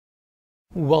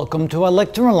Welcome to our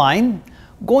lecture online.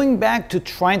 Going back to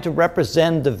trying to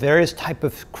represent the various type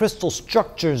of crystal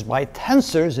structures by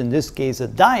tensors, in this case a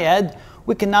dyad,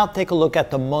 we can now take a look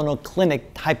at the monoclinic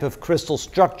type of crystal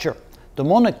structure. The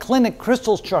monoclinic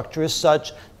crystal structure is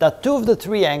such that two of the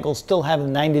three angles still have a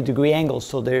 90-degree angle,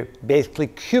 so they're basically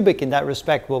cubic in that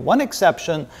respect, with one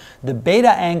exception. The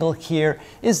beta angle here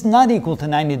is not equal to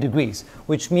 90 degrees,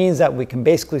 which means that we can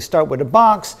basically start with a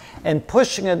box and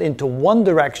pushing it into one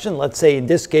direction, let's say in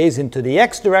this case into the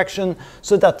x direction,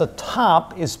 so that the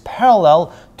top is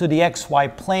parallel to the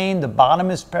xy plane, the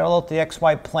bottom is parallel to the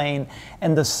xy plane,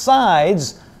 and the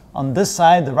sides on this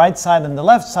side, the right side and the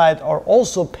left side, are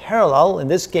also parallel, in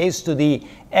this case, to the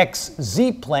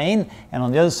xz plane, and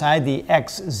on the other side, the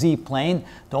xz plane.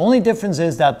 The only difference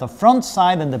is that the front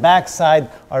side and the back side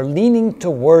are leaning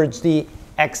towards the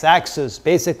x-axis,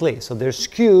 basically. So they're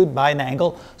skewed by an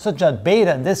angle such that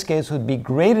beta, in this case, would be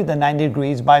greater than 90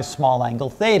 degrees by small angle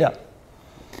theta.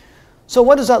 So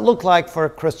what does that look like for a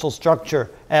crystal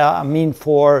structure?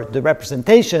 For the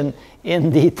representation in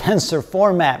the tensor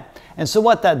format. And so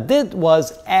what that did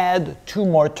was add two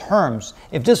more terms.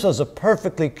 If this was a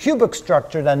perfectly cubic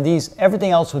structure, then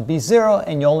everything else would be zero,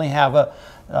 and you only have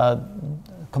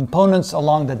components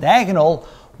along the diagonal,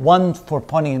 one for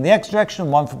pointing in the x direction,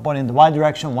 one for pointing in the y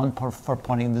direction, one for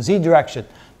pointing in the z direction.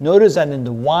 Notice that in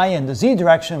the y and the z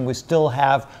direction, we still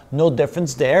have no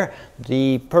difference there.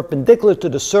 The perpendicular to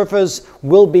the surface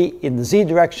will be in the z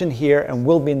direction here and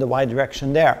will be in the y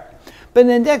direction there. But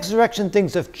in the x direction,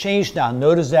 things have changed now.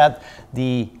 Notice that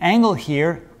the angle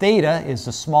here, theta, is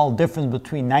the small difference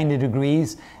between 90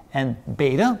 degrees and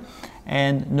beta.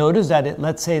 And notice that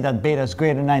let's say that beta is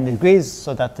greater than 90 degrees,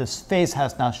 so that this face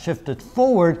has now shifted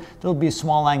forward. There will be a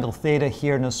small angle theta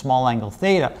here and a small angle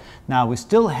theta. Now we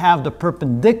still have the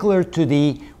perpendicular to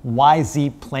the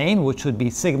yz plane, which would be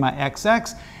sigma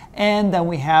xx. And then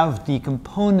we have the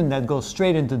component that goes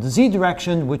straight into the z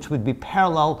direction, which would be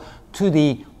parallel to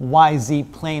the yz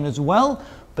plane as well.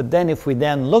 But then if we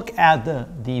then look at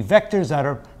the vectors that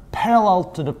are parallel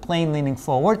to the plane leaning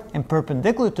forward and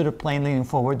perpendicular to the plane leaning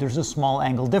forward, there's a small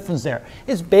angle difference there.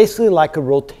 It's basically like a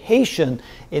rotation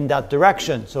in that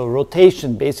direction. So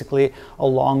rotation basically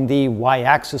along the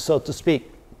y-axis, so to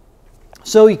speak.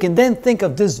 So you can then think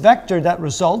of this vector that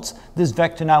results, this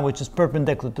vector now which is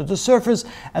perpendicular to the surface,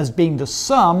 as being the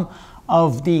sum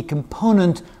of the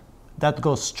component that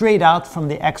goes straight out from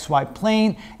the xy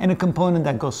plane and a component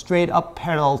that goes straight up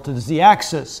parallel to the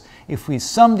z-axis. If we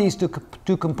sum these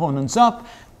two components up,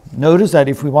 notice that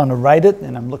if we want to write it,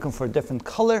 and I'm looking for a different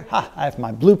color, I have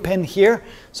my blue pen here,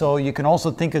 so you can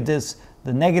also think of this,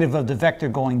 the negative of the vector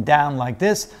going down like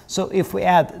this. So if we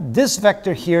add this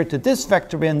vector here to this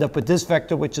vector, we end up with this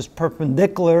vector which is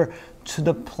perpendicular to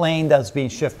the plane that's being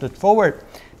shifted forward,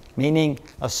 meaning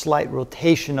a slight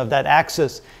rotation of that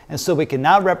axis. And so we can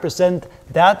now represent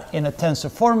that in a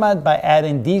tensor format by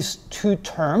adding these two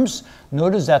terms.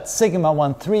 Notice that sigma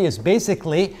 1,3 is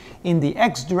basically in the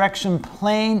x direction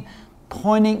plane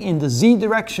pointing in the z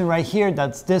direction right here.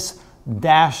 That's this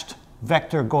dashed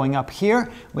vector going up here.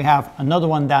 We have another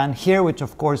one down here, which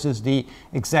of course is the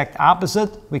exact opposite.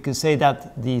 We could say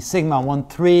that the sigma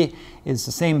 1,3 is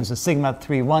the same as a sigma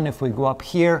 3,1. If we go up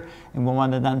here and we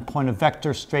want to then point a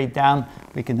vector straight down,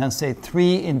 we can then say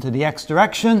 3 into the x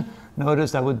direction.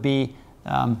 Notice that would be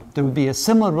there would be a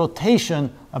similar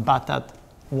rotation about that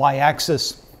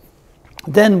y-axis.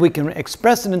 Then we can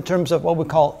express it in terms of what we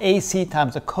call AC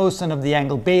times the cosine of the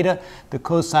angle beta, the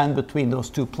cosine between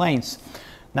those two planes.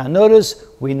 Now notice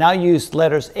we now use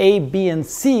letters A, B, and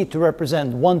C to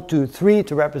represent 1, 2, 3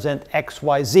 to represent X,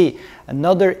 Y, Z.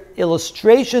 Another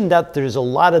illustration that there's a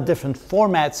lot of different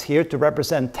formats here to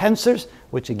represent tensors,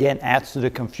 which again adds to the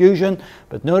confusion.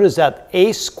 But notice that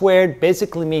A squared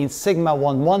basically means sigma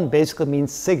 1, 1, basically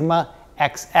means sigma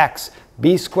XX.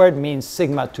 B squared means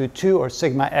sigma 2, 2 or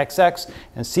sigma XX,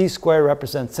 and C squared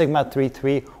represents sigma 3,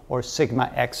 3 or sigma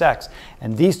XX.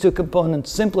 And these two components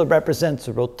simply represent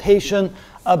the rotation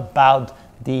about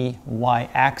the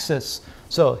y-axis.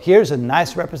 So here's a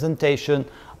nice representation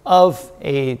of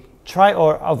a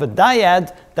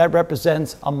dyad that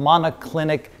represents a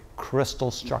monoclinic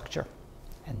crystal structure.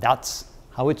 And that's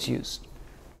how it's used.